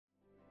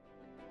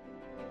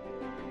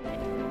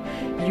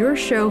Your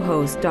show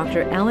host,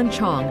 Dr. Alan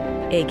Chong,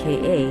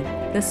 aka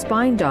the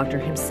Spine Doctor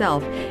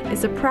himself,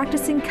 is a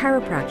practicing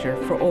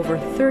chiropractor for over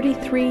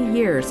 33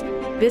 years,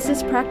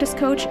 business practice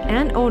coach,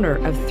 and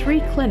owner of 3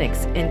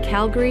 clinics in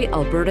Calgary,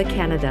 Alberta,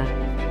 Canada.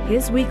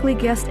 His weekly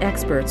guest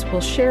experts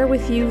will share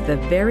with you the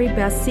very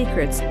best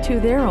secrets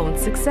to their own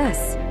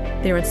success.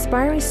 Their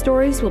inspiring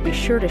stories will be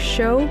sure to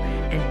show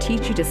and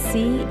teach you to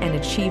see and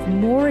achieve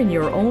more in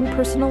your own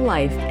personal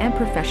life and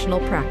professional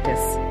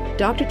practice.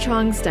 Dr.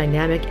 Chong's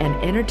dynamic and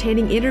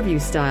entertaining interview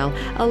style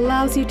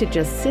allows you to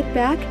just sit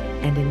back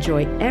and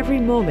enjoy every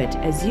moment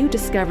as you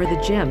discover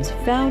the gems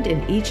found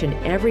in each and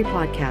every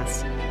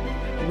podcast.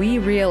 We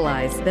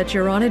realize that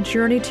you're on a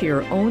journey to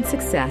your own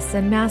success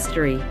and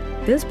mastery.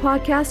 This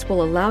podcast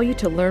will allow you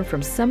to learn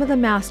from some of the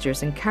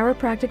masters in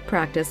chiropractic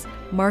practice,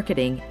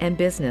 marketing, and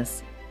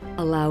business.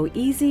 Allow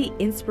easy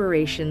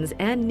inspirations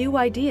and new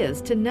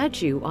ideas to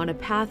nudge you on a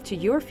path to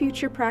your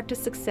future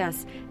practice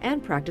success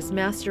and practice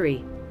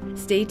mastery.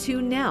 Stay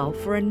tuned now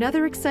for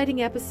another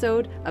exciting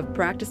episode of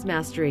Practice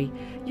Mastery,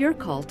 your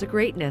call to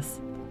greatness.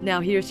 Now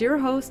here's your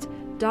host,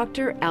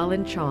 Dr.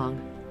 Alan Chong.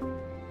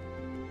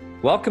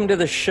 Welcome to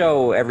the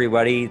show,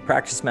 everybody.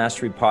 Practice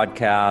Mastery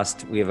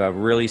Podcast. We have a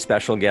really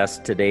special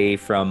guest today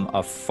from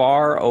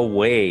afar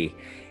away,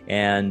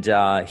 and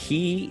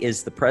he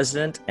is the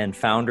president and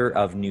founder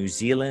of New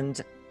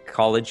Zealand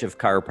College of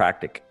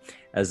Chiropractic.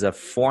 As a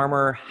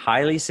former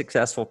highly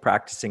successful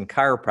practicing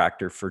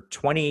chiropractor for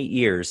 28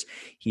 years,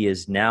 he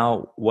is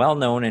now well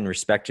known and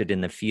respected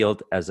in the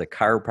field as a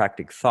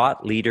chiropractic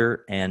thought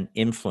leader and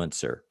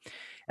influencer.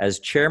 As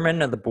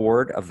chairman of the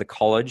board of the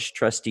college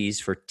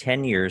trustees for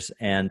 10 years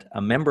and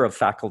a member of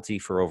faculty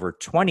for over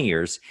 20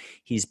 years,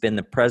 he's been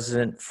the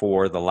president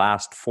for the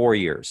last 4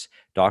 years.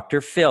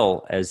 Dr.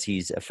 Phil, as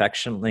he's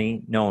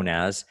affectionately known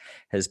as,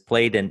 has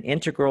played an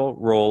integral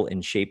role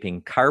in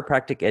shaping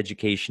chiropractic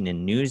education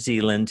in New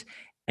Zealand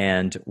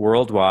and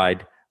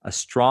worldwide, a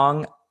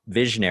strong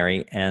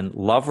visionary and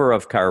lover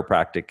of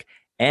chiropractic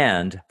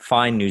and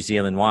fine New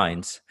Zealand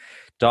wines.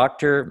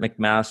 Dr.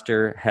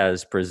 McMaster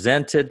has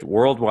presented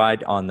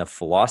worldwide on the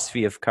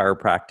philosophy of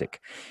chiropractic.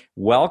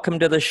 Welcome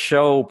to the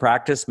show,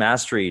 Practice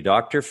Mastery,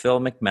 Dr. Phil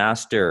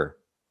McMaster.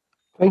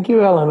 Thank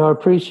you, Alan. I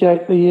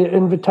appreciate the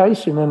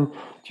invitation and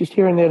just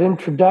hearing that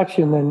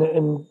introduction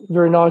and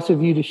very nice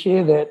of you to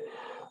share that.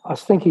 I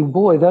was thinking,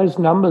 boy, those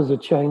numbers are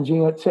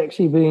changing. It's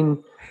actually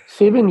been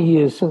 7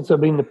 years since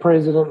I've been the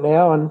president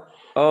now. And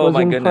oh,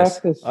 my goodness.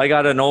 Practice. I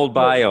got an old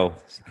bio.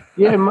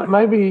 Yeah,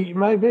 maybe,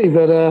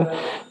 but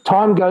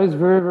time goes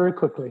very, very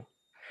quickly.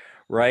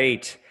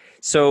 Right.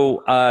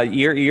 So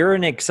you're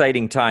in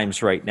exciting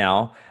times right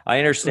now. I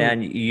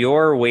understand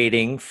you're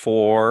waiting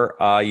for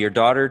your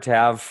daughter to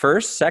have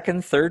first,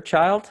 second, third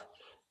child?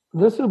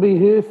 This will be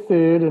her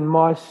third and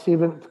my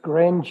 7th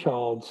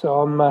grandchild.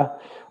 So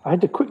I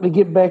had to quickly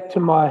get back to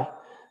my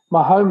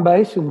home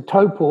base in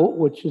Tauport,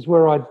 which is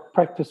where I'd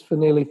practiced for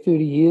nearly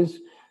 30 years,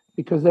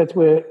 because that's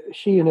where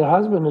she and her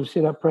husband have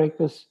set up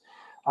practice.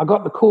 I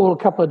got the call a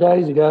couple of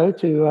days ago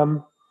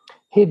to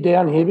head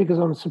down here because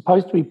I'm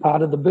supposed to be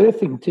part of the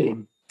birthing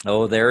team.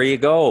 Oh, there you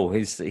go.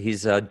 He's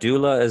a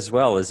doula as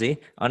well, is he?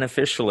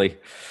 Unofficially.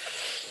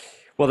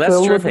 Well, that's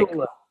terrific.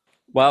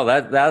 Well,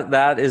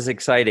 that is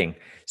exciting.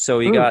 So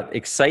you got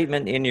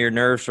excitement in your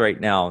nerves right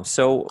now.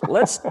 So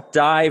let's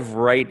dive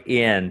right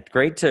in.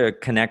 Great to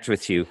connect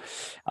with you.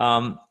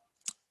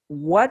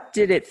 What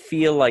did it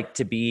feel like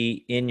to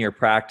be in your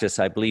practice,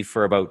 I believe,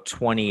 for about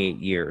 28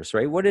 years,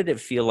 right? What did it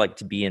feel like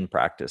to be in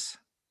practice?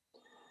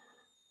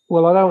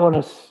 Well, I don't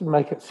want to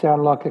make it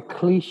sound like a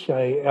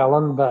cliche,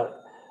 Alan,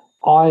 but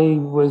I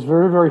was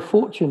very, very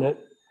fortunate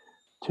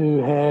to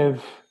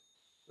have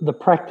the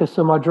practice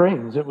of my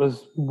dreams. It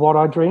was what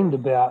I dreamed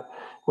about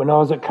when I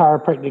was at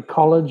chiropractic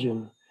college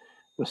and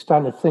was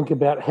starting to think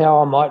about how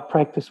I might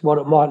practice, what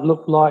it might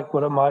look like,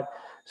 what it might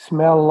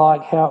smell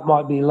like, how it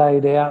might be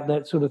laid out,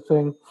 that sort of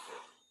thing.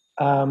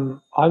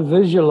 I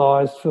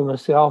visualized for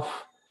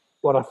myself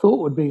what I thought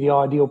would be the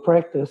ideal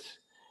practice,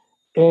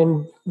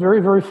 and very,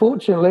 very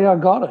fortunately, I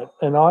got it,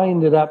 and I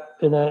ended up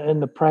in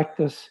the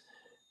practice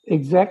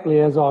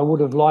exactly as I would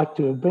have liked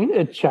to have been.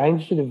 It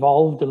changed, it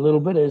evolved a little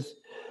bit, as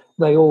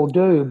they all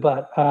do,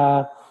 but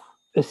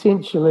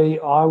essentially,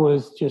 I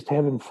was just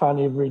having fun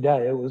every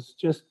day. It was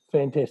just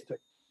fantastic.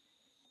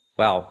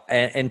 Wow.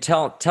 And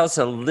tell us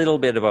a little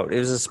bit about, it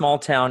was a small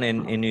town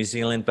in New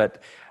Zealand,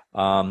 but,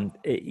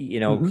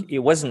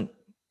 it wasn't,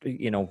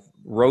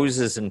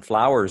 roses and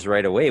flowers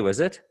right away, was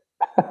it?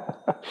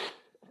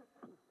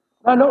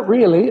 No, not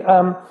really.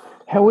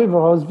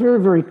 However, I was very,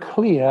 very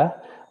clear.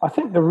 I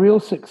think the real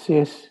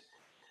success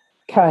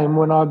came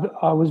when I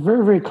was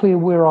very, very clear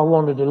where I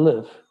wanted to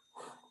live.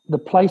 The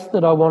place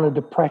that I wanted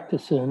to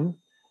practice in,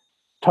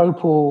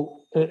 Tauport,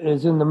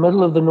 is in the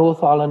middle of the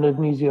North Island of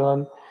New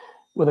Zealand,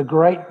 with a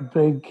great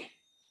big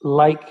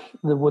lake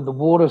with the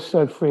water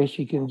so fresh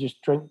you can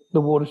just drink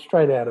the water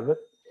straight out of it.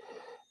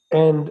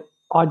 And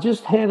I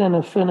just had an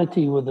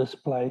affinity with this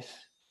place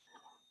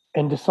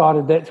and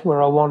decided that's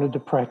where I wanted to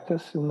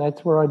practice, and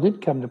that's where I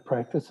did come to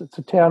practice. It's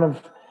a town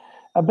of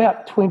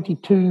about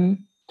 22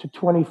 to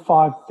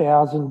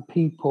 25,000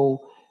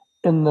 people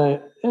in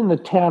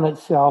the town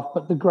itself,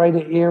 but the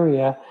greater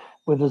area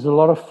where there's a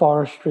lot of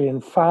forestry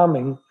and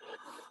farming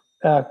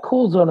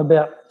calls on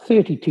about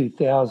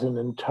 32,000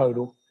 in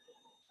total.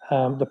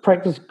 The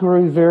practice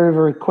grew very,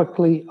 very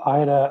quickly. I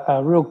had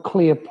a real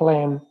clear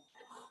plan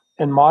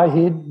in my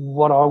head,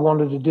 what I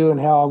wanted to do and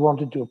how I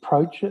wanted to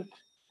approach it.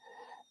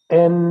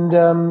 And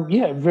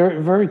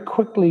very, very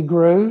quickly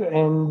grew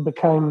and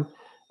became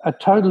a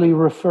totally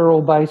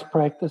referral-based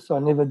practice. I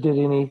never did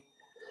any,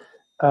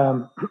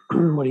 what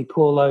do you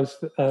call those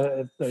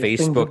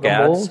Facebook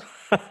ads?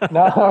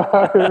 No,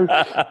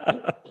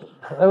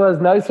 there was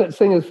no such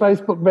thing as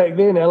Facebook back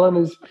then, Alan,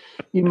 as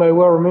you may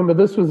well remember.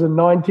 This was in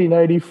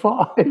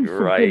 1985.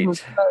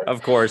 Right.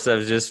 Of course, I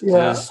was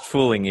just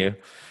fooling you.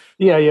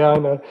 Yeah, I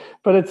know.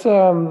 But it's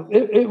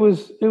it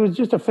was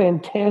just a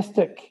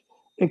fantastic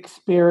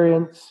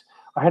experience.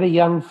 I had a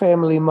young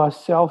family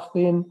myself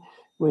then.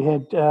 We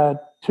had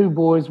 2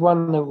 boys,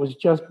 one that was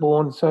just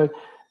born. So,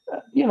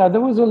 there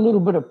was a little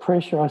bit of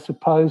pressure, I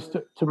suppose,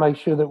 to make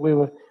sure that we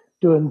were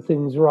doing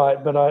things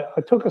right. But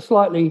I took a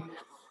slightly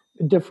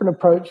different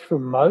approach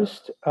from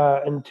most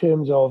in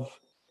terms of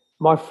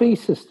my fee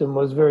system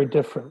was very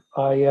different.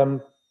 I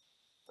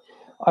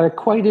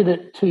equated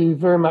it to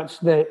very much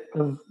that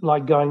of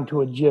like going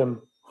to a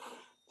gym.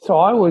 So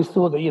I always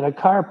thought that,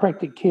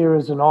 chiropractic care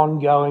is an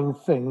ongoing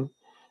thing.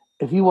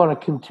 If you want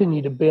to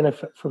continue to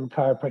benefit from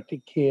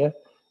chiropractic care,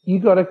 you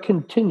got to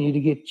continue to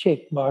get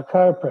checked by a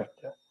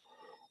chiropractor.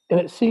 And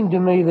it seemed to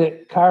me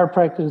that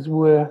chiropractors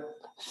were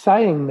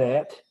saying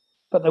that,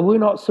 but they were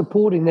not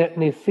supporting that in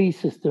their fee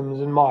systems,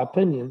 in my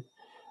opinion.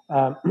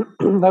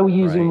 They were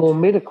using more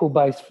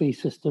medical-based fee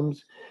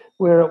systems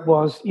where it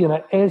was,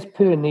 as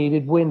per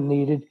needed, when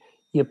needed,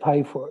 you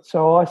pay for it.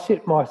 So I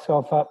set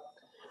myself up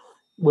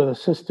with a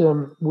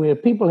system where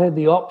people had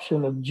the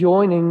option of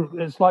joining.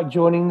 It's like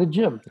joining the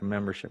gym. A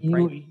membership,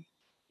 right?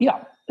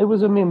 Yeah, it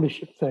was a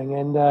membership thing.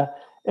 And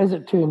as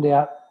it turned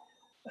out,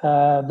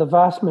 the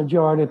vast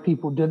majority of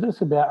people did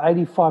this. About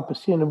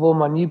 85% of all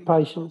my new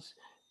patients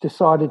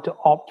decided to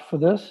opt for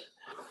this.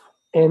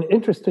 And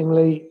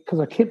interestingly, because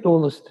I kept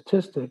all the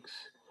statistics,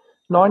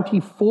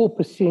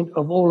 94%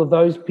 of all of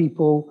those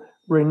people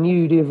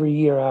renewed every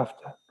year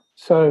after.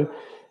 So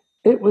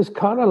it was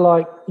kind of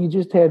like you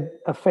just had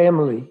a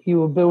family.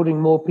 You were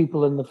building more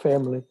people in the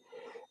family.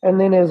 And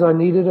then as I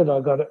needed it, I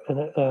got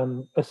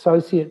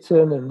associates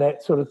in and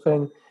that sort of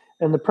thing.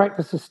 And the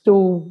practice is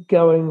still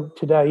going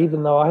today,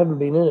 even though I haven't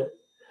been in it.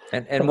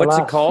 And what's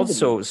it called?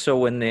 So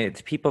when the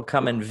people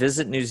come and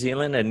visit New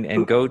Zealand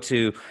and go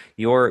to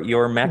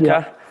your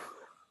Mecca?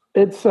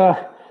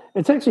 Yeah.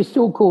 It's actually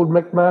still called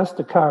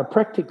McMaster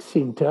Chiropractic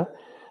Centre.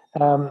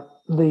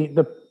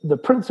 The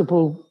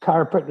principal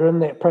chiropractor in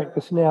that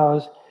practice now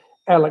is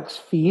Alex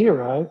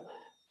Fierro.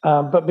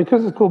 But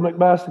because it's called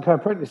McMaster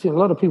Chiropractic Centre, a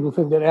lot of people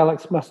think that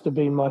Alex must have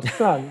been my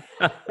son.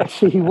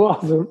 Actually, he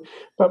wasn't.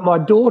 But my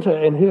daughter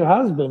and her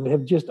husband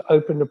have just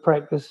opened a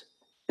practice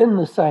in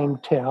the same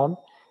town,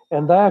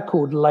 and they are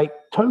called Lake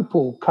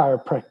Taupo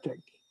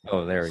Chiropractic.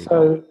 Oh, there you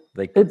go.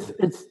 So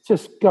it's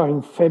just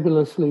going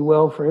fabulously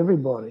well for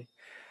everybody.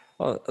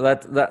 Well,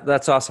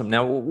 that's awesome.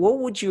 Now, what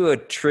would you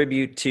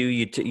attribute to,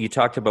 you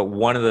talked about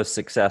one of the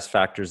success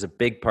factors, a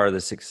big part of the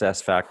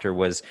success factor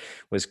was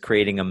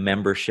creating a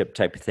membership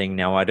type of thing.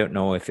 Now, I don't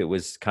know if it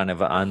was kind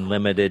of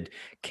unlimited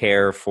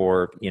care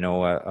for,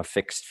 a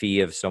fixed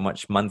fee of so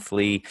much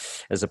monthly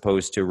as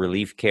opposed to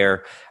relief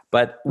care.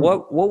 But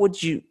what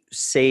would you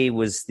say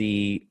was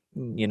the,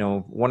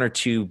 one or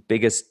two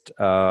biggest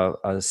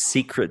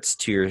secrets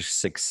to your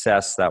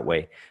success that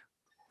way?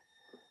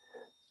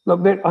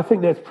 Look, I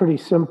think that's pretty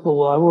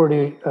simple. I've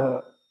already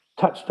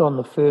touched on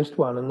the first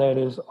one, and that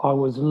is I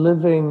was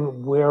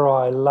living where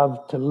I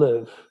love to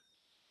live.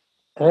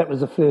 And that was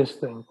the first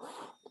thing.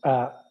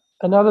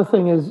 Another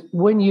thing is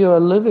when you are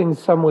living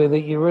somewhere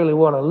that you really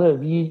want to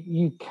live,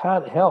 you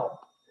can't help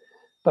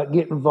but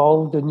get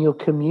involved in your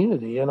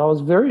community. And I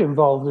was very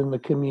involved in the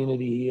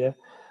community here.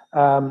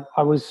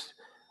 I was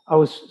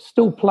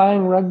still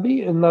playing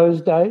rugby in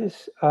those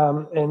days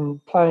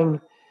and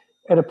playing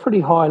at a pretty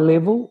high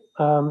level.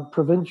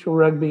 Provincial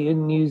rugby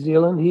in New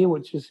Zealand here,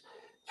 which is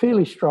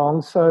fairly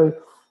strong. So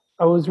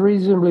I was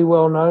reasonably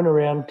well known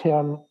around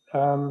town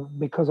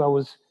because I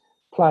was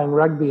playing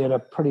rugby at a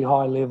pretty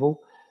high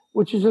level,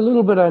 which is a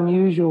little bit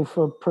unusual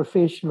for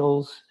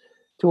professionals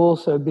to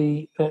also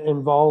be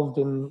involved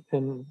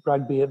in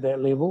rugby at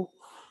that level.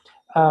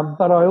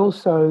 But I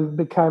also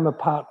became a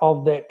part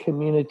of that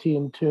community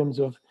in terms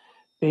of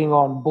being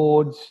on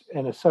boards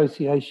and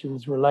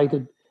associations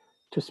related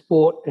to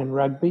sport and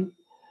rugby.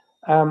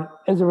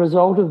 As a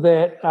result of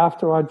that,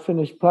 after I'd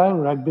finished playing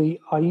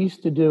rugby, I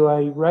used to do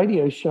a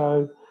radio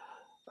show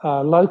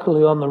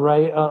locally on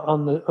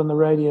the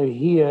radio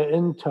here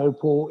in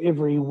Taupo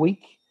every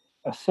week,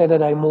 a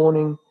Saturday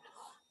morning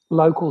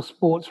local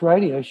sports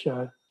radio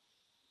show.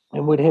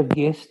 And we'd have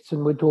guests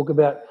and we'd talk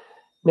about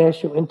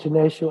national,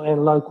 international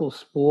and local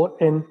sport.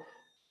 And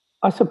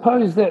I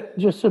suppose that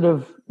just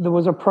there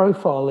was a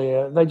profile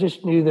there. They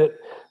just knew that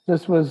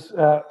This was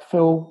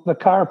Phil, the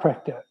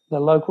chiropractor, the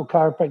local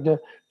chiropractor,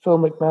 Phil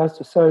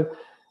McMaster. So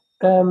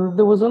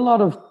there was a lot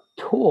of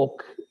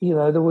talk,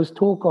 there was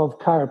talk of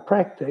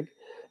chiropractic,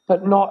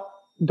 but not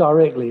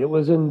directly. It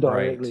was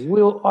indirectly.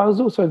 Right. I was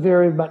also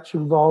very much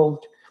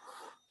involved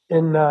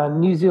in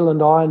New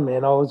Zealand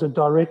Ironman. I was a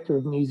director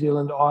of New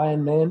Zealand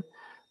Ironman,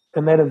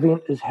 and that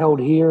event is held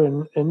here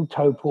in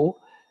Taupo.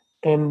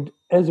 And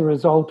as a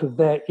result of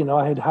that,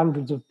 I had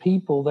hundreds of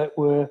people that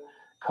were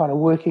kind of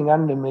working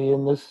under me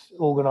in this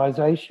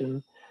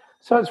organization.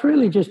 So it's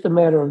really just a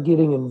matter of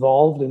getting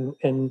involved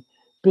and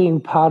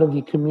being part of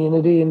your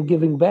community and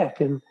giving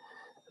back. And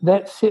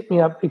that set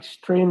me up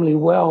extremely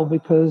well,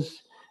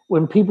 because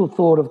when people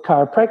thought of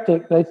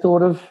chiropractic, they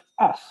thought of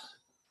us.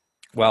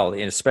 Well,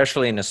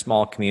 especially in a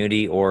small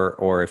community,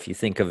 or if you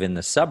think of in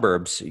the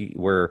suburbs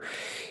where,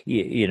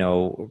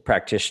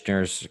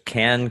 practitioners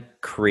can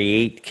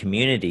create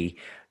community,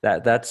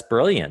 that's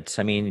brilliant.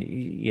 I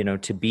mean,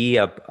 to be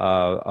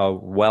a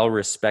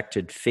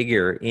well-respected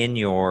figure in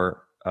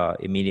your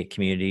immediate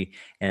community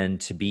and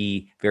to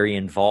be very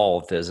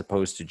involved as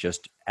opposed to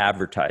just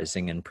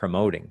advertising and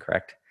promoting,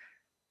 correct?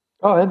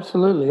 Oh,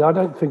 absolutely. I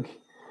don't think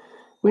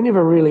we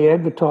never really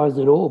advertised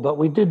at all, but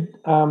we did.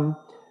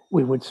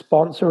 We would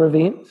sponsor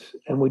events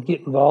and we'd get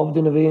involved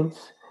in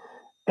events.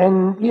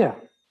 And yeah,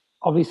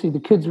 obviously the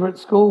kids were at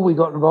school, we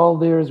got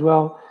involved there as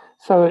well.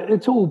 So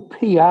it's all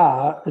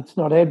PR, it's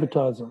not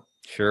advertising.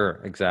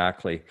 Sure,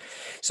 exactly.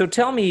 So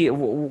tell me,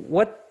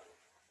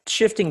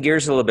 shifting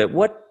gears a little bit,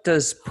 what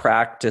does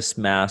practice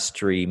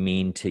mastery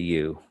mean to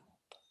you?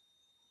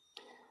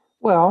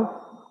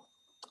 Well,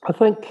 I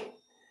think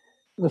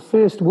the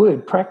first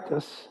word,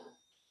 practice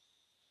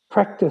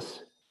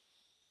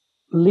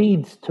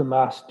leads to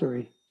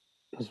mastery,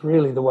 is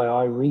really the way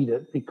I read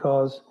it,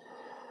 because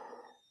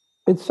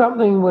it's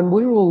something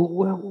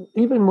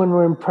even when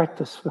we're in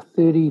practice for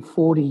 30,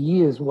 40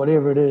 years,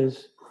 whatever it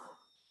is,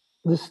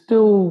 we're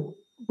still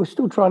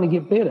trying to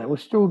get better. We're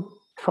still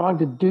trying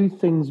to do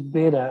things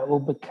better or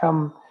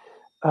become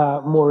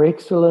more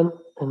excellent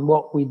in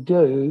what we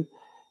do.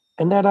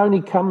 And that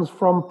only comes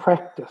from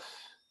practice.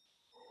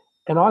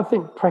 And I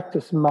think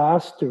practice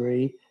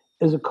mastery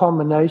is a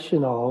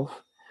combination of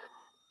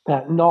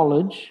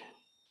knowledge,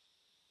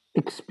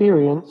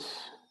 experience,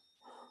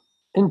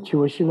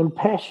 intuition, and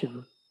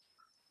passion.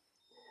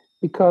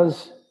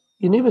 Because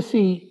you never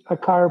see a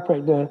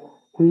chiropractor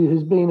who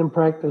has been in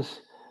practice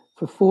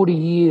for 40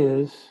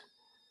 years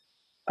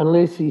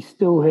unless he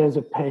still has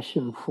a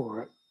passion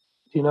for it.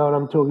 Do you know what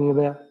I'm talking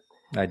about?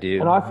 I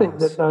do. And I think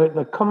that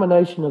the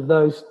combination of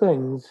those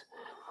things,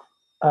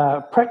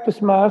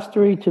 practice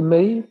mastery to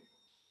me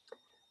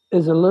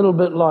is a little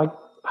bit like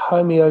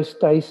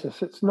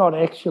homeostasis. It's not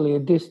actually a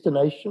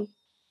destination.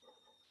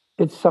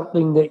 It's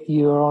something that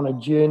you're on a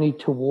journey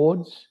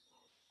towards.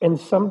 And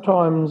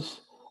sometimes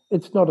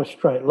it's not a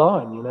straight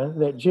line,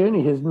 That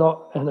journey is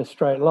not in a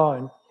straight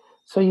line.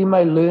 So you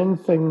may learn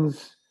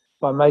things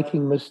by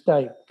making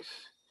mistakes.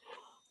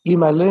 You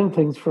may learn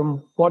things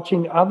from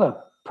watching other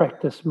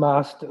practice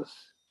masters.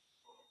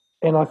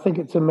 And I think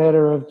it's a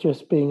matter of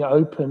just being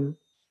open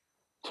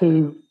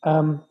to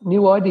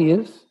new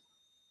ideas,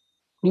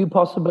 new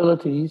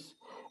possibilities,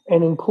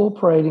 and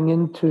incorporating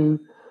into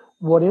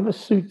whatever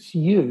suits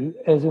you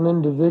as an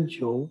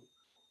individual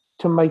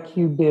to make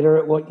you better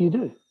at what you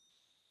do.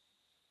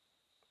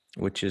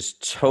 Which is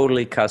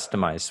totally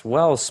customized.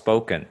 Well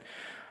spoken.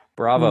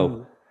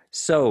 Bravo.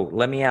 So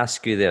let me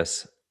ask you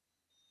this.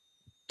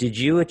 Did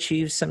you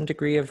achieve some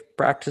degree of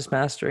practice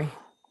mastery?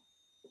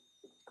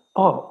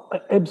 Oh,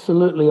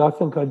 absolutely. I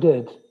think I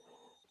did.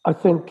 I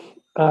think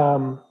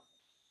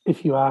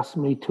if you ask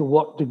me to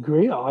what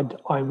degree,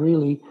 I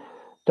really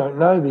don't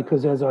know,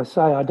 because as I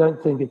say, I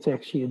don't think it's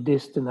actually a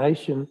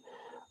destination.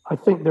 I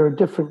think there are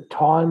different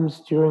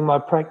times during my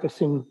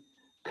practicing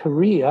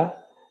career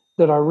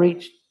that I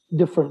reached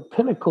different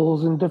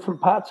pinnacles in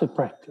different parts of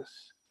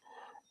practice.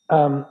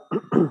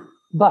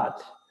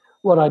 But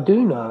what I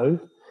do know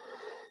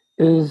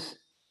is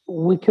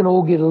we can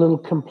all get a little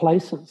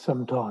complacent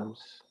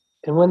sometimes.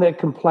 And when that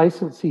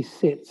complacency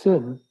sets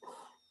in,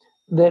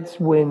 that's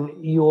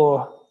when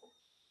your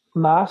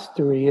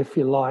mastery, if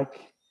you like,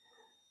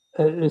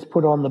 is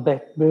put on the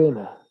back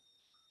burner.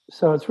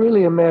 So it's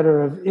really a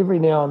matter of every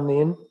now and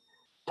then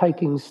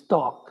taking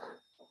stock.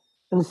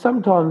 And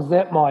sometimes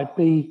that might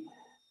be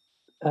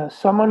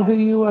someone who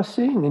you are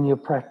seeing in your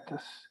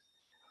practice,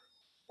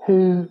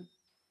 who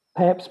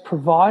perhaps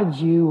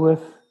provides you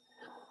with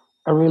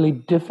a really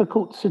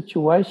difficult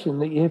situation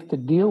that you have to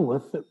deal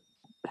with that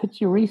hits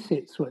your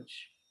reset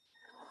switch.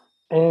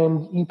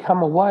 And you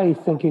come away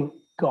thinking,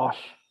 gosh,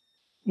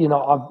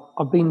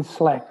 I've been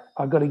slack.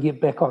 I've got to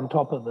get back on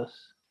top of this.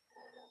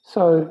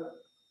 So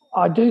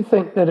I do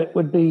think that it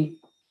would be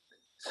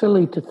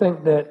silly to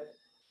think that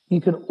you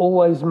can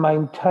always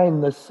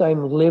maintain the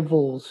same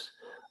levels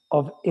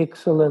of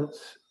excellence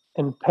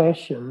and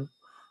passion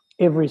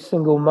every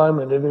single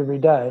moment of every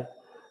day.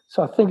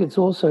 So I think it's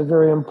also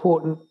very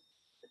important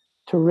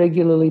to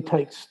regularly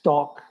take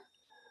stock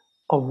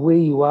of where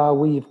you are,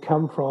 where you've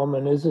come from,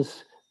 and is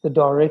this the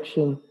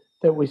direction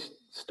that we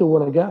still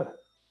want to go.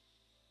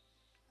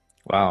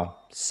 Wow.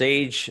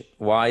 Sage,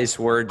 wise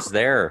words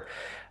there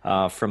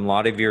from a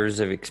lot of years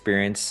of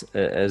experience,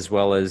 as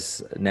well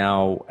as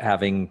now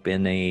having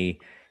been a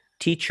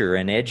teacher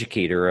and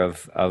educator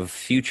of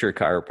future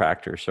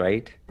chiropractors,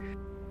 right?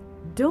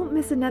 Don't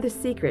miss another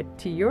secret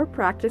to your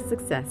practice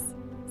success.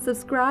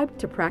 Subscribe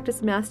to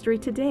Practice Mastery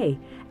today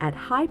at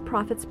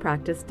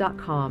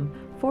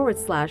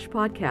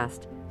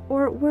highprofitspractice.com/podcast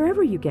or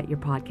wherever you get your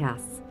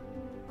podcasts.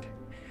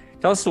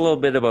 Tell us a little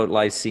bit about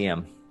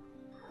Lyceum.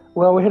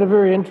 Well, we had a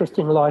very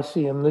interesting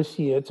Lyceum this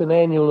year. It's an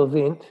annual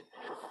event.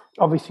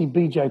 Obviously,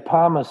 BJ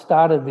Palmer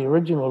started the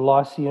original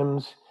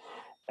Lyceums,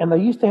 and they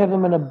used to have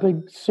them in a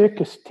big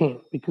circus tent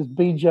because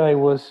BJ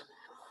was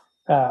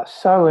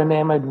so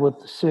enamored with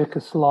the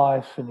circus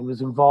life and he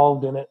was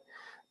involved in it.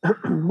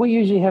 We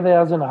usually have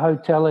ours in a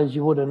hotel as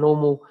you would a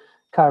normal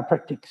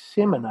chiropractic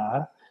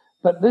seminar.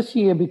 But this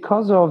year,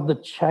 because of the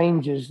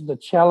changes, the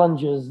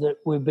challenges that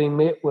we've been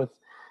met with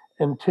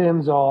in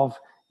terms of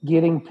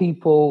getting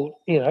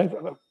people,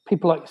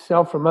 people like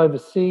yourself from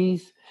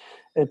overseas,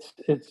 it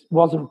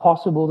wasn't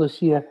possible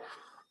this year.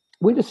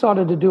 We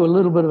decided to do a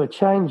little bit of a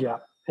change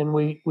up, and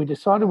we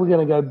decided we're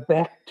going to go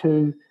back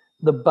to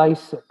the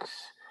basics.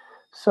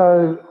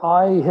 So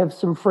I have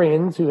some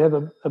friends who have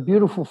a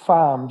beautiful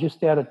farm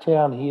just out of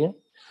town here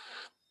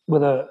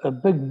with a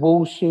big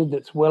wool shed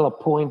that's well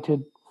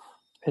appointed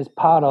as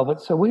part of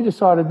it. So we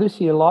decided this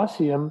year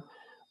Lyceum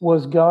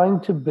was going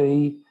to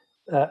be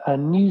a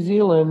New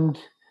Zealand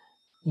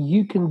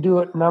you can do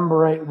it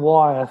number 8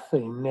 wire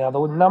theme. Now,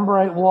 the number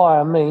 8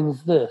 wire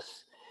means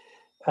this.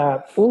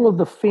 All of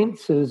the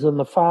fences and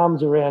the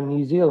farms around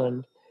New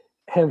Zealand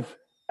have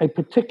a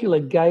particular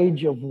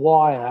gauge of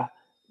wire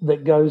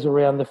that goes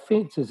around the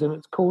fences, and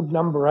it's called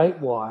number 8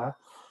 wire.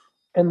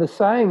 And the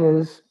saying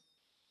is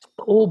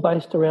all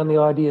based around the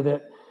idea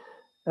that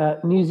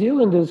New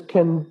Zealanders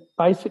can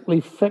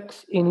basically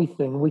fix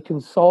anything. We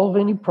can solve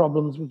any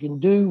problems. We can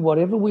do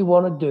whatever we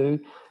want to do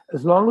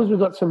as long as we've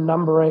got some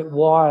number 8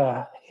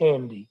 wire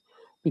handy,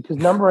 because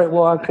number 8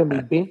 wire can be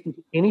bent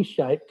into any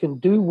shape, can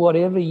do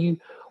whatever you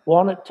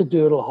want it to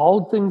do. It'll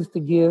hold things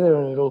together,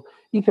 and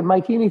you can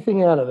make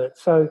anything out of it.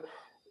 So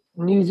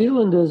New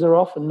Zealanders are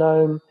often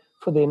known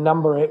for their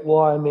number 8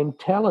 wire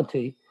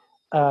mentality.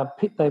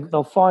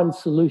 They'll find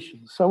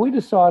solutions. So we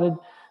decided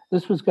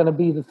this was going to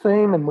be the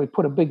theme, and we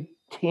put a big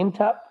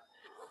tent up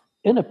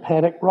in a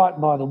paddock right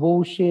by the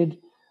wool shed.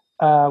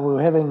 We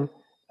were having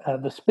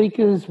the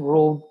speakers were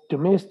all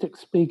domestic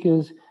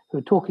speakers who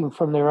were talking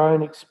from their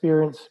own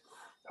experience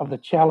of the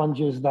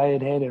challenges they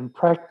had had in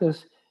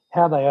practice,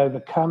 how they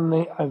overcame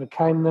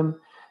them,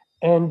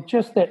 and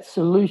just that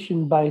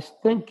solution-based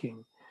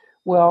thinking.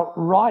 Well,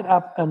 right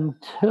up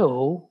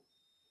until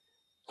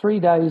 3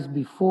 days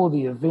before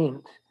the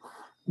event,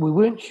 we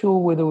weren't sure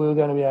whether we were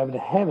going to be able to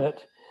have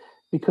it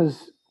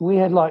because we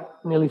had like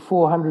nearly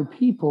 400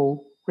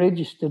 people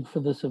registered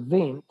for this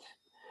event,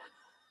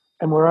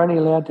 and we're only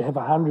allowed to have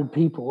 100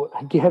 people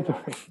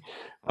gathering.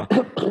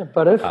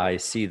 But if I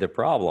see the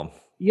problem.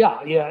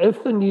 Yeah.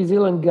 If the New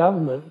Zealand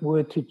government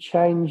were to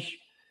change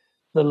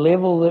the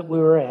level that we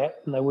were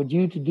at, and they were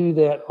due to do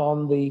that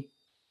on the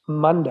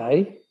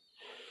Monday,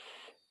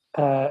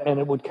 and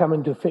it would come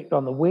into effect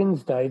on the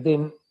Wednesday,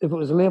 then if it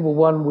was level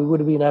 1, we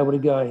would have been able to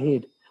go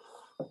ahead.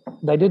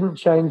 They didn't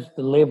change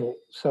the level,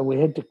 so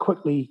we had to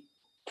quickly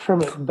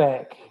trim it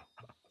back.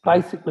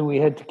 Basically, we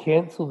had to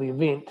cancel the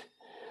event,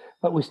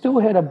 but we still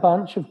had a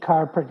bunch of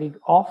chiropractic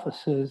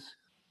officers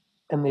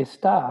and their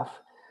staff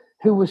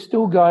who were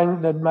still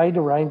going. They'd made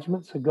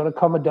arrangements, had got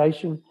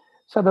accommodation,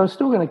 so they were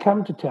still going to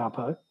come to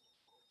Taupo.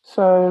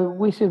 So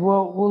we said,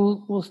 well,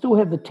 we'll still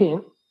have the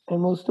tent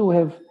and we'll still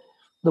have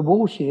the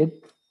wool shed.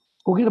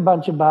 We'll get a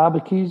bunch of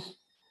barbecues.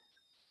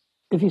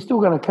 If you're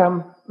still going to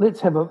come, let's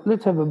have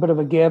a bit of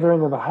a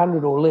gathering of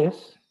 100 or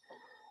less.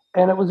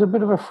 And it was a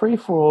bit of a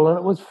free-for-all, and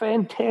it was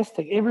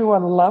fantastic.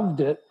 Everyone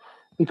loved it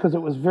because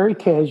it was very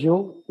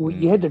casual.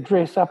 You had to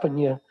dress up in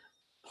your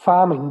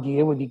farming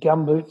gear with your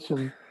gumboots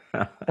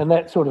and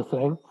that sort of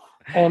thing.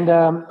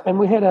 And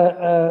we had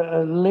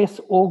a less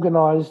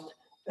organised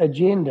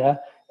agenda,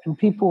 and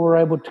people were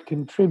able to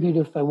contribute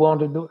if they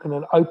wanted in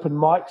an open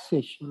mic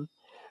session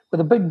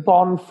with a big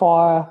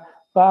bonfire,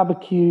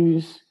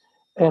 barbecues,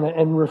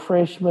 and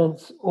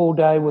refreshments all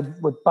day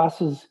with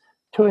buses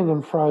toing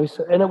and fro.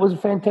 And it was a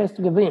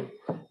fantastic event.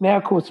 Now,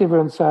 of course,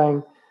 everyone's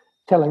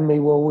telling me,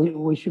 well,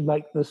 we should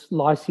make this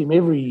Lyceum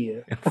every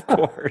year. Of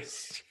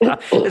course.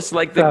 It's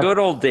like the good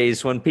old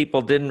days when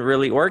people didn't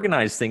really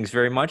organize things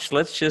very much.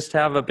 Let's just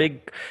have a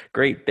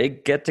great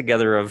big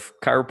get-together of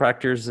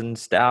chiropractors and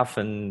staff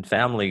and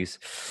families.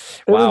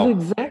 Wow.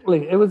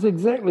 It was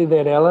exactly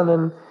that, Alan.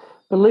 And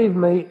believe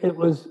me, it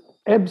was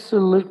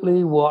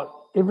absolutely what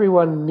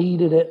everyone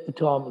needed at the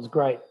time. It was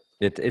great.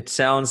 It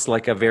sounds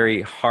like a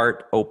very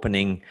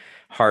heart-opening,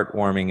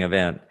 heartwarming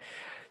event.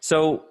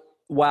 So,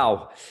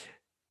 wow.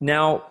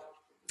 Now,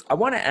 I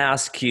want to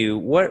ask you,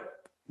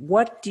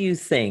 what do you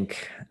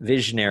think,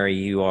 visionary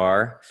you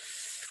are,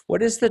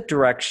 What is the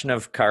direction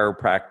of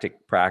chiropractic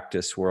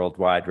practice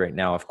worldwide right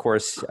now? Of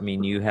course, I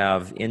mean, you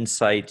have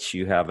insights,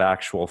 you have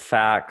actual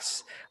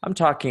facts. I'm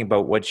talking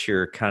about what's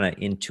your kind of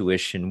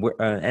intuition,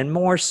 and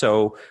more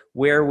so,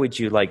 where would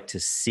you like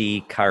to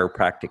see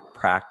chiropractic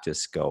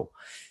practice go?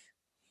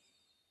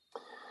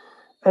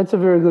 That's a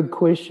very good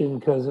question,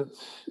 because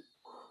it's,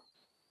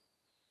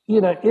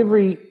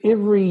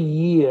 every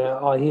year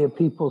I hear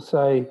people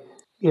say,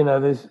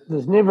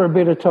 there's never a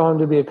better time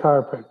to be a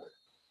chiropractor.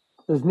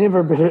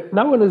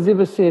 No one has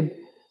ever said,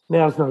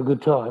 now's not a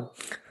good time.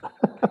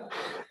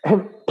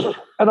 and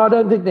I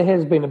don't think there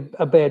has been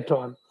a bad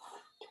time.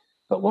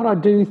 But what I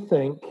do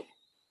think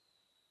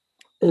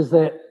is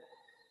that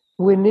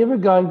we're never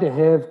going to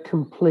have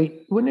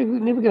we're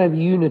never going to have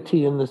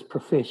unity in this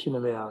profession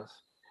of ours.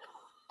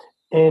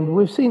 And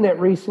we've seen that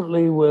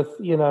recently with,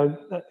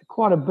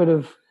 quite a bit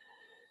of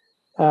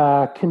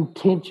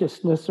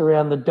contentiousness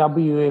around the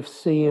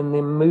WFC and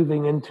them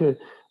moving into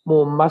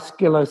more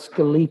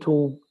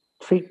musculoskeletal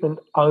treatment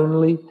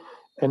only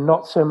and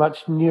not so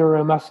much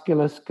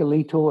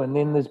neuromusculoskeletal. And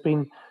then there's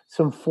been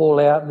some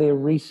fallout. Their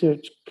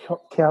research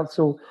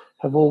council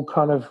have all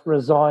kind of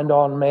resigned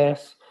en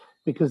masse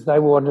because they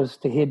want us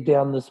to head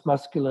down this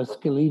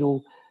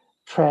musculoskeletal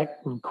track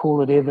and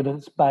call it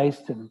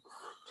evidence-based. And,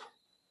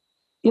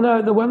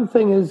 the one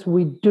thing is,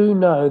 we do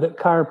know that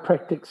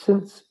chiropractic,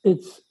 since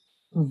its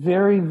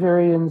very,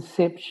 very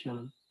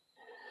inception,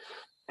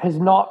 has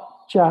not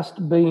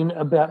just been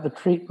about the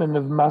treatment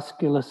of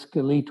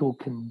musculoskeletal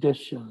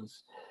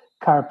conditions.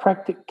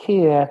 Chiropractic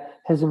care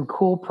has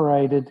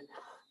incorporated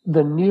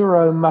the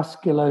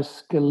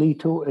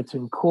neuromusculoskeletal. It's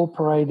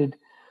incorporated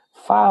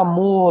far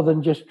more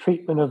than just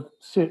treatment of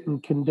certain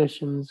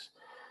conditions,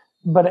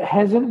 but it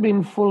hasn't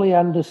been fully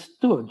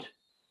understood.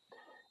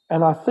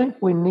 And I think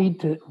we need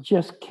to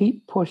just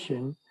keep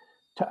pushing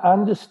to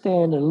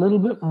understand a little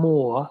bit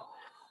more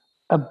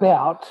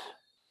about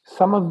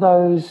some of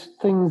those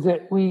things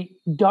that we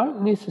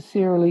don't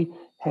necessarily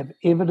have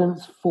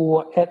evidence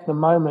for at the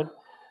moment,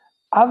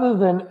 other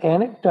than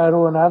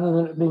anecdotal and other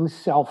than it being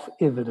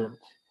self-evident.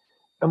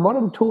 And what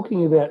I'm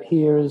talking about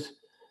here is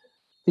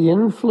the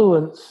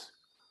influence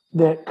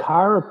that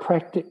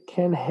chiropractic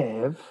can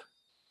have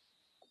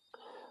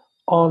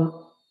on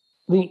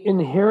the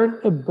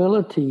inherent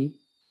ability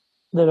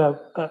that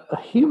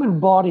a human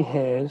body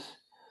has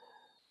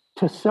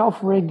to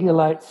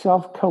self-regulate,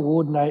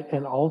 self-coordinate,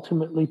 and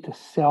ultimately to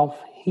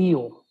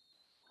self-heal.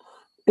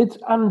 It's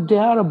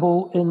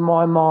undoubtable in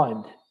my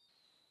mind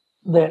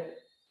that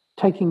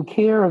taking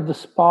care of the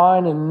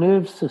spine and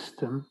nerve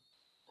system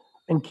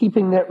and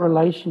keeping that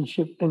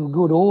relationship in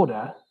good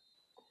order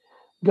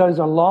goes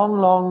a long,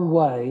 long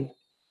way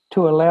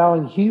to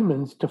allowing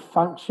humans to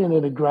function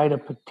at a greater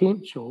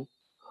potential,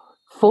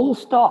 full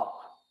stop,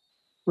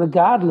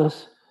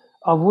 regardless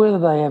of whether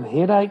they have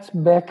headaches,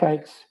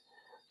 backaches,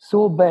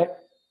 sore back,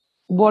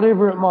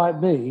 whatever it might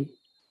be.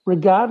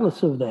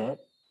 Regardless of that,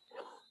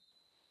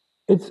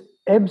 it's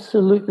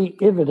absolutely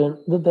evident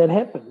that that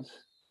happens.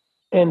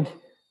 And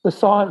the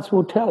science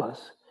will tell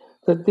us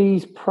that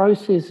these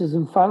processes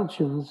and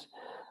functions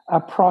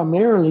are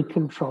primarily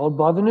controlled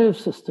by the nerve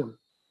system.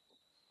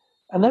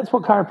 And that's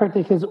what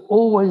chiropractic has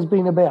always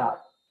been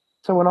about.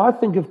 So when I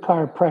think of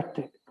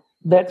chiropractic,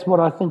 that's what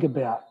I think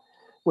about.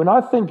 When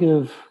I think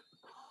of,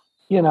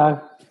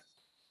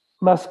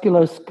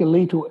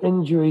 musculoskeletal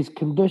injuries,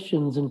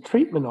 conditions, and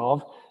treatment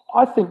of,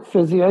 I think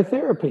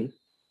physiotherapy,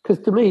 because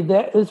to me,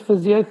 that is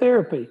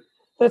physiotherapy.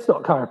 That's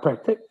not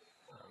chiropractic.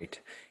 Right.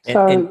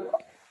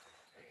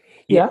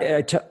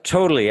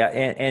 Totally.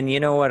 And you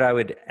know what I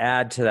would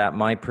add to that,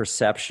 my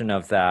perception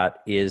of that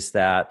is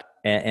that,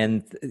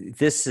 and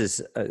this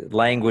is a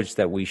language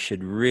that we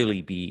should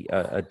really be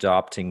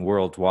adopting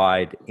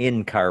worldwide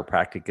in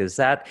chiropractic, is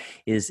that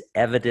is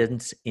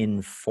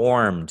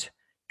evidence-informed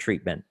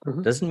treatment.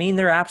 Mm-hmm. Doesn't mean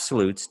they're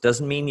absolutes,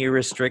 doesn't mean you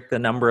restrict the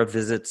number of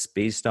visits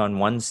based on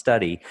one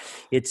study.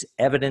 It's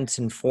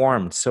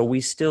evidence-informed. So we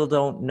still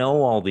don't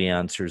know all the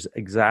answers,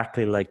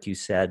 exactly like you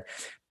said,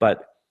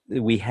 but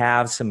we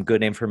have some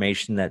good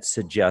information that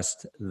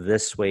suggests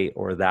this way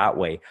or that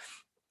way.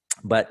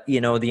 But,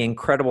 the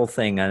incredible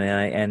thing,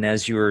 and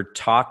as you were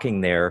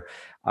talking there,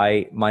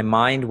 my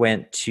mind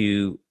went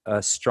to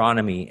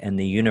astronomy and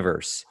the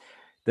universe.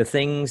 The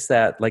things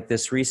that, like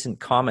this recent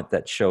comet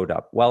that showed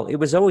up, well, it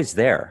was always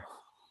there.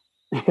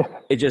 Yeah.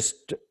 It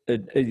just,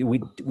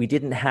 we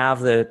didn't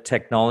have the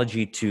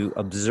technology to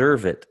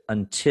observe it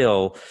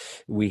until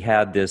we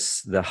had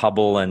the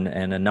Hubble and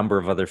a number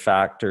of other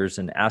factors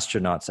and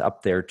astronauts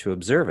up there to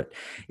observe it.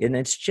 And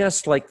it's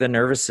just like the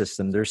nervous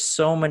system. There's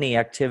so many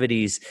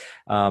activities,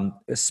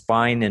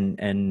 spine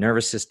and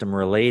nervous system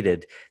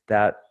related,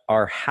 that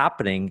are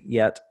happening,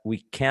 yet we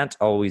can't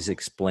always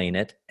explain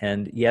it.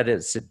 And yet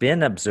it's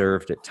been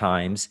observed at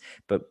times,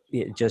 but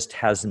it just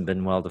hasn't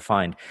been well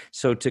defined.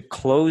 So to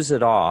close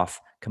it off,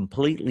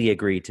 completely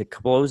agree, to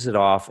close it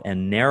off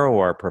and narrow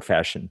our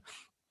profession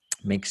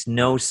makes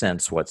no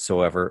sense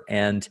whatsoever.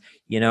 And,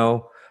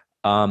 the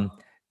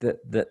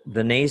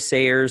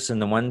naysayers and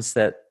the ones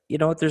that,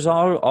 there's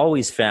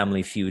always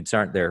family feuds,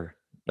 aren't there?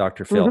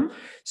 Dr. Phil. Mm-hmm.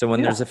 So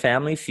when there's a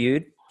family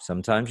feud,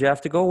 sometimes you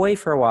have to go away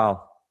for a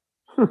while.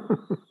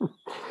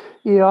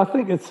 Yeah, I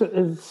think it's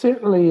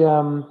certainly,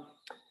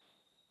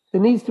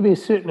 there needs to be a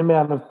certain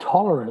amount of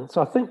tolerance.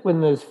 I think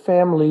when there's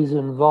families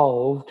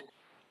involved,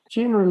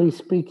 generally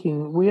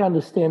speaking, we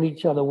understand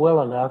each other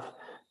well enough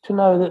to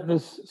know that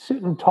there's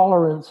certain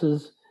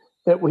tolerances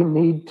that we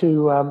need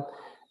to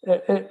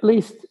at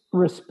least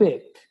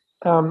respect.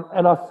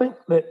 And I think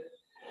that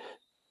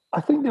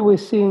we're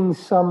seeing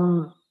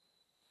some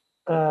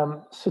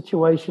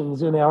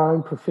situations in our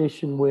own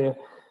profession where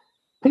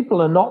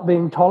people are not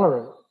being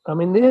tolerant. I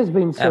mean, there's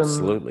been some...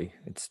 Absolutely.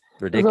 It's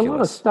ridiculous. There's a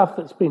lot of stuff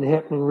that's been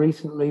happening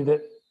recently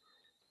that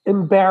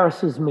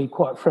embarrasses me,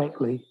 quite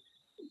frankly,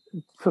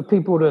 for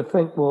people to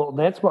think, well,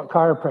 that's what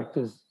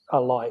chiropractors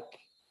are like.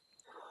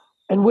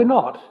 And we're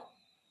not.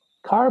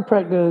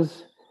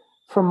 Chiropractors,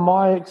 from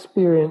my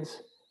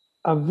experience,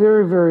 are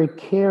very, very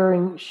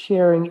caring,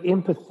 sharing,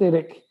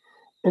 empathetic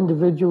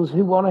individuals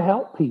who want to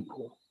help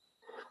people.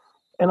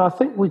 And I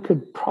think we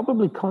could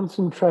probably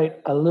concentrate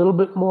a little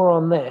bit more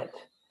on that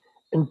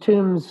in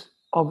terms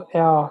of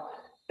our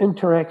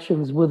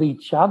interactions with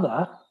each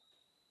other,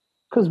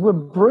 because we're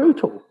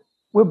brutal.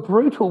 We're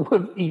brutal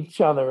with each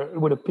other, it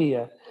would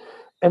appear.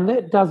 And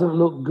that doesn't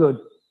look good.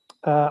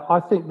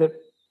 I think that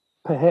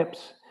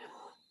perhaps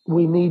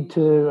we need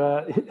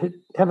to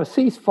have a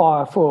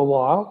ceasefire for a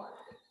while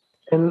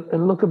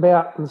and look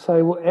about and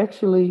say, well,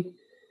 actually,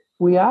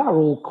 we are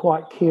all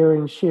quite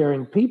caring,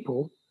 sharing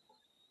people.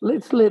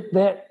 Let's let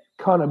that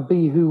kind of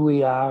be who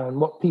we are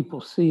and what people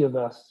see of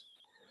us,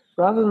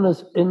 rather than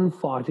this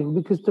infighting.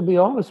 Because to be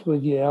honest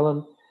with you,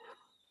 Alan,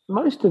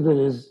 most of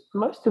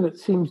it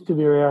seems to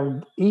be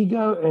around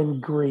ego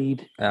and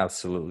greed.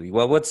 Absolutely.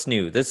 Well, what's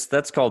new?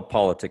 That's called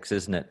politics,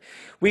 isn't it?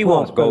 We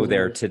won't go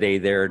there today,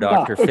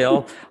 Dr. No.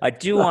 Phil. I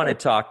do want to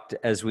talk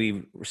as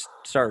we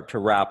start to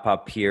wrap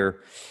up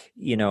here,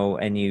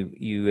 and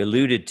you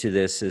alluded to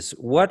this, is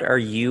what are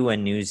you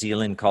and New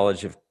Zealand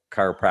College of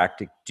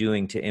Chiropractic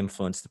doing to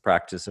influence the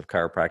practice of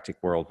chiropractic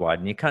worldwide?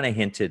 And you kind of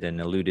hinted and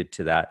alluded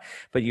to that,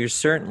 but you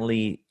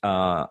certainly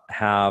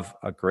have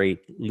a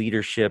great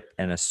leadership,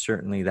 and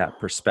certainly that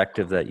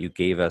perspective that you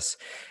gave us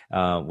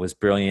was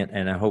brilliant.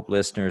 And I hope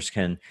listeners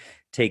can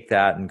take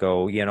that and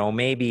go,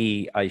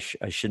 maybe I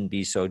shouldn't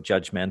be so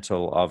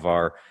judgmental of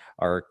our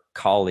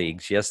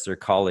colleagues. Yes, they're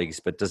colleagues,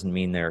 but doesn't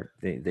mean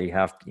they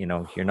have,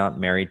 you're not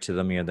married to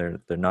them.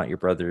 They're not your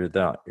brother,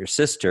 they're not your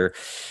sister.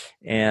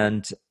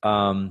 And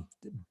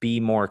be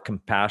more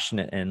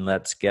compassionate and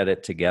let's get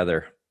it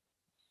together.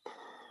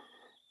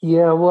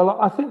 Yeah, well,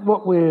 I think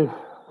what we've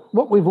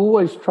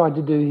always tried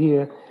to do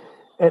here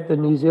at the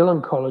New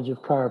Zealand College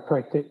of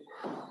Chiropractic,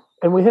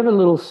 and we have a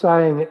little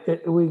saying,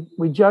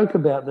 we joke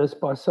about this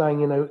by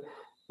saying,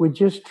 we're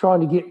just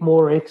trying to get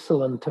more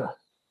excellenter,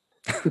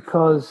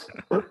 because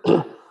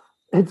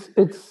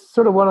it's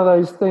sort of one of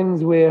those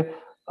things where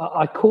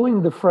I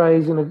coined the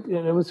phrase, and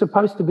it was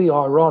supposed to be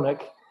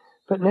ironic,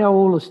 but now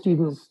all the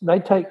students, they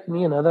take,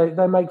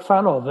 they make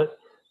fun of it,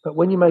 but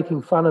when you're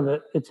making fun of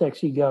it, it's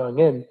actually going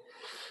in.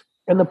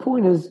 And the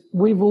point is,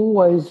 we've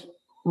always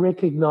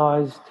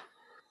recognized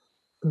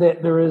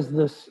that there is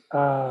this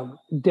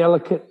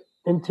delicate,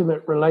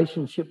 intimate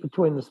relationship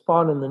between the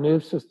spine and the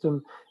nerve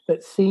system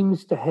that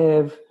seems to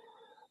have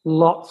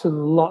lots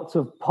and lots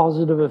of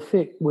positive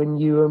effect when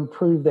you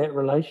improve that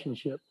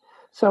relationship.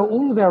 So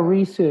all of our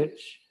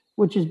research,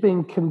 which is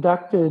being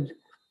conducted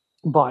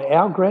by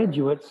our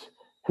graduates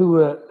who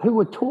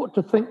were taught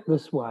to think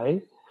this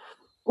way,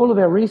 all of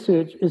our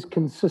research is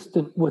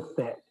consistent with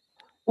that.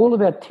 All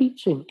of our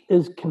teaching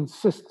is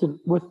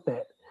consistent with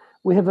that.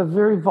 We have a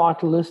very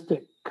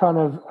vitalistic kind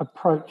of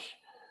approach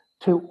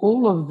to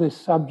all of the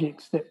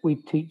subjects that we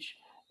teach,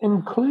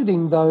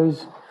 including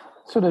those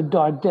sort of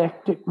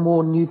didactic,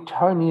 more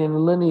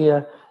Newtonian,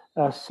 linear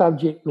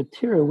subject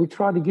material. We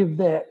try to give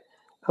that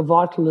a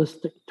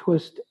vitalistic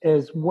twist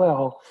as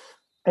well.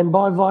 And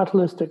by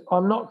vitalistic,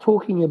 I'm not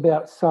talking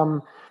about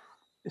some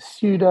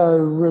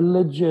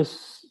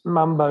pseudo-religious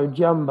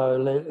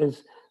mumbo-jumbo,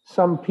 as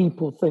some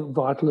people think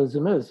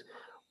vitalism is.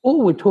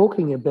 All we're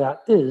talking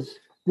about is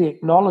the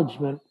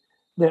acknowledgement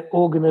that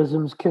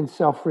organisms can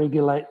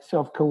self-regulate,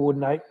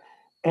 self-coordinate,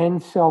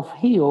 and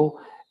self-heal,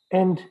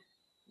 and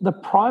the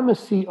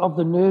primacy of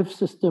the nerve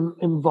system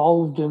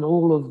involved in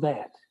all of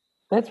that.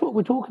 That's what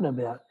we're talking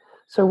about.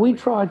 So we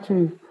try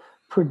to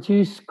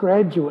produce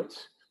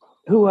graduates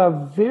who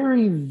are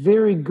very,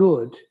 very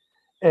good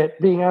at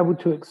being able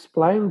to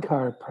explain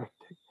chiropractic,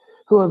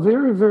 who are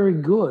very, very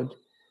good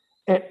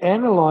at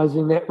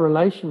analyzing that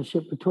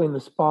relationship between the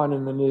spine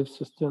and the nerve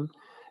system,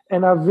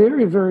 and are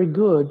very, very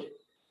good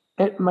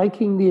at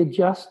making the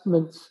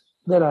adjustments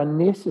that are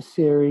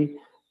necessary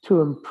to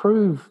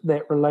improve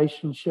that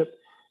relationship,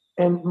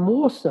 and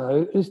more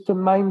so is to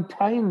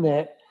maintain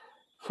that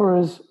for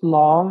as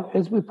long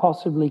as we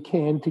possibly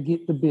can to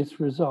get the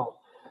best result.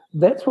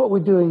 That's what we're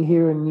doing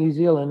here in New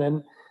Zealand,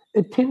 and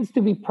it tends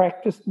to be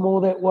practiced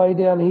more that way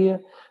down here.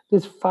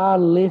 There's far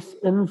less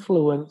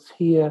influence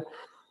here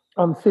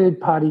on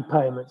third-party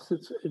payments.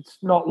 It's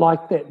not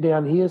like that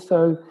down here.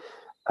 So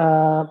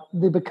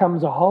there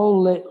becomes a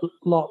whole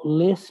lot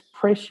less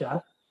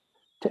pressure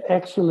to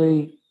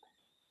actually,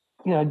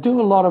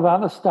 do a lot of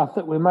other stuff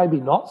that we're maybe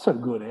not so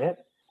good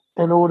at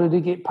in order to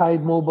get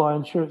paid more by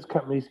insurance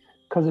companies,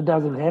 because it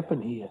doesn't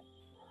happen here.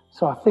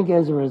 So I think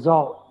as a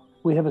result,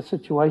 we have a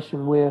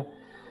situation where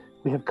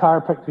we have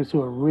chiropractors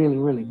who are really,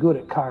 really good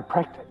at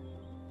chiropractic.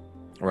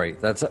 Right.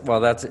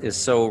 That is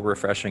so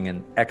refreshing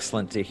and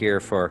excellent to hear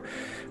for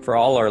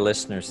all our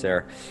listeners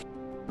there.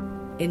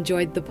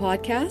 Enjoyed the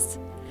podcast?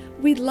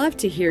 We'd love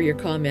to hear your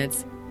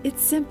comments.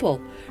 It's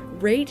simple.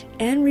 Rate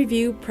and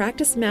review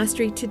Practice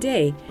Mastery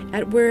today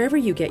at wherever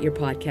you get your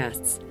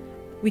podcasts.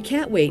 We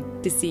can't wait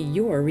to see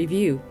your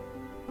review.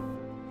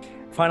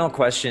 Final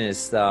question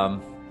is,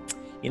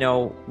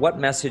 what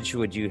message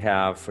would you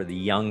have for the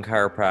young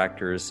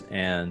chiropractors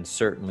and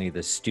certainly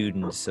the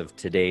students of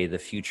today, the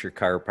future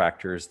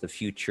chiropractors, the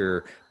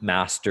future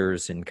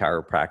masters in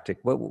chiropractic?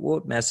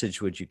 What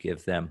message would you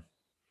give them?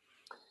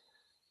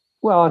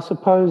 Well, I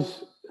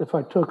suppose if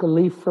I took a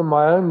leaf from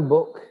my own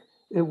book,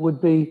 it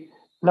would be,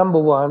 number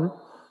one,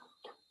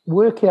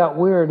 work out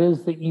where it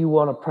is that you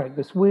want to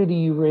practice. Where do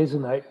you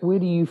resonate? Where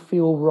do you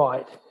feel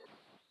right?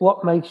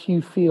 What makes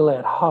you feel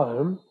at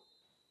home?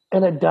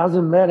 And it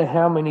doesn't matter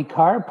how many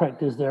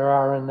chiropractors there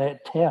are in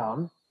that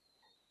town.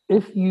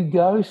 If you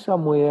go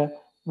somewhere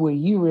where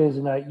you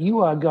resonate, you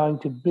are going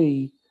to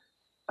be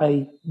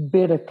a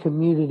better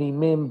community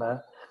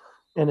member.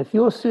 And if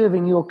you're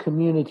serving your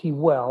community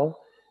well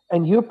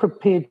and you're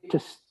prepared to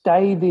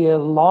stay there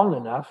long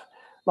enough,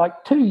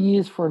 like 2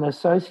 years for an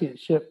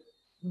associateship,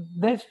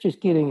 that's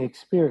just getting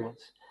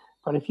experience.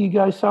 But if you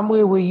go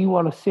somewhere where you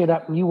want to set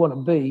up and you want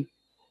to be,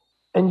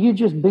 and you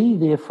just be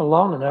there for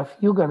long enough,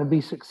 you're going to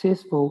be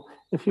successful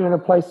if you're in a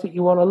place that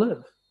you want to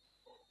live.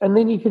 And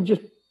then you can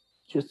just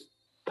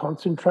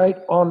concentrate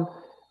on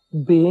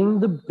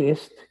being the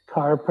best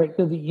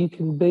chiropractor that you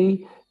can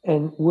be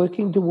and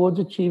working towards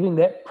achieving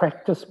that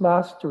practice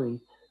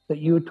mastery that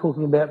you were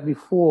talking about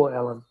before,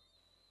 Alan.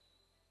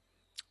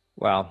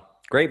 Wow,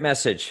 great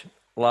message.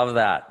 Love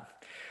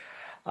that.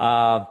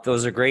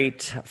 Those are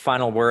great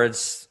final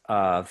words.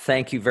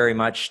 Thank you very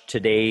much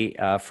today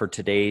for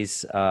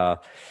today's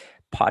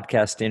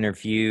podcast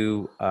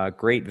interview.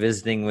 Great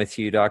visiting with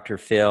you, Dr.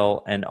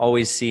 Phil, and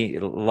always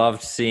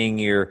loved seeing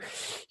your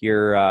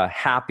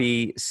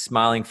happy,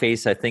 smiling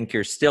face. I think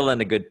you're still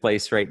in a good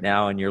place right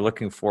now, and you're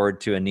looking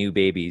forward to a new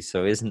baby.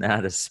 So isn't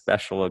that a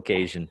special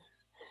occasion?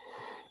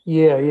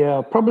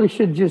 Yeah. Probably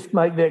should just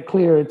make that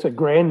clear. It's a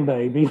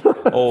grandbaby.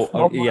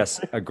 Yes,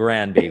 a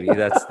grandbaby.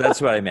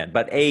 That's what I meant.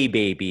 But a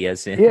baby,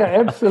 as in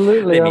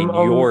absolutely. I mean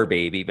your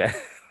baby. But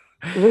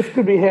this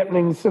could be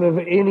happening sort of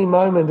any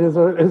moment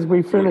as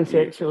we finish,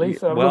 actually.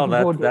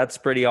 So that's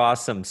pretty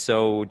awesome.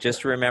 So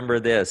just remember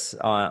this: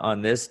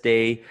 on this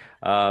day,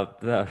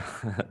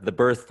 the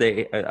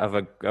birthday of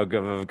a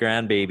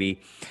grandbaby,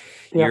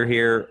 you're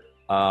here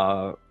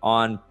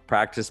on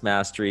Practice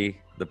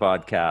Mastery, the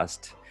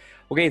podcast.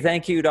 Okay,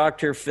 thank you,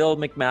 Dr. Phil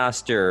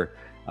McMaster,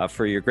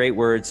 for your great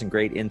words and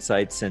great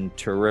insights and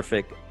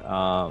terrific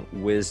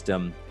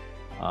wisdom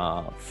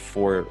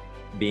for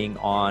being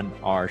on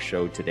our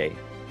show today.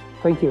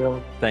 Thank you,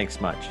 Alan.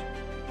 Thanks much.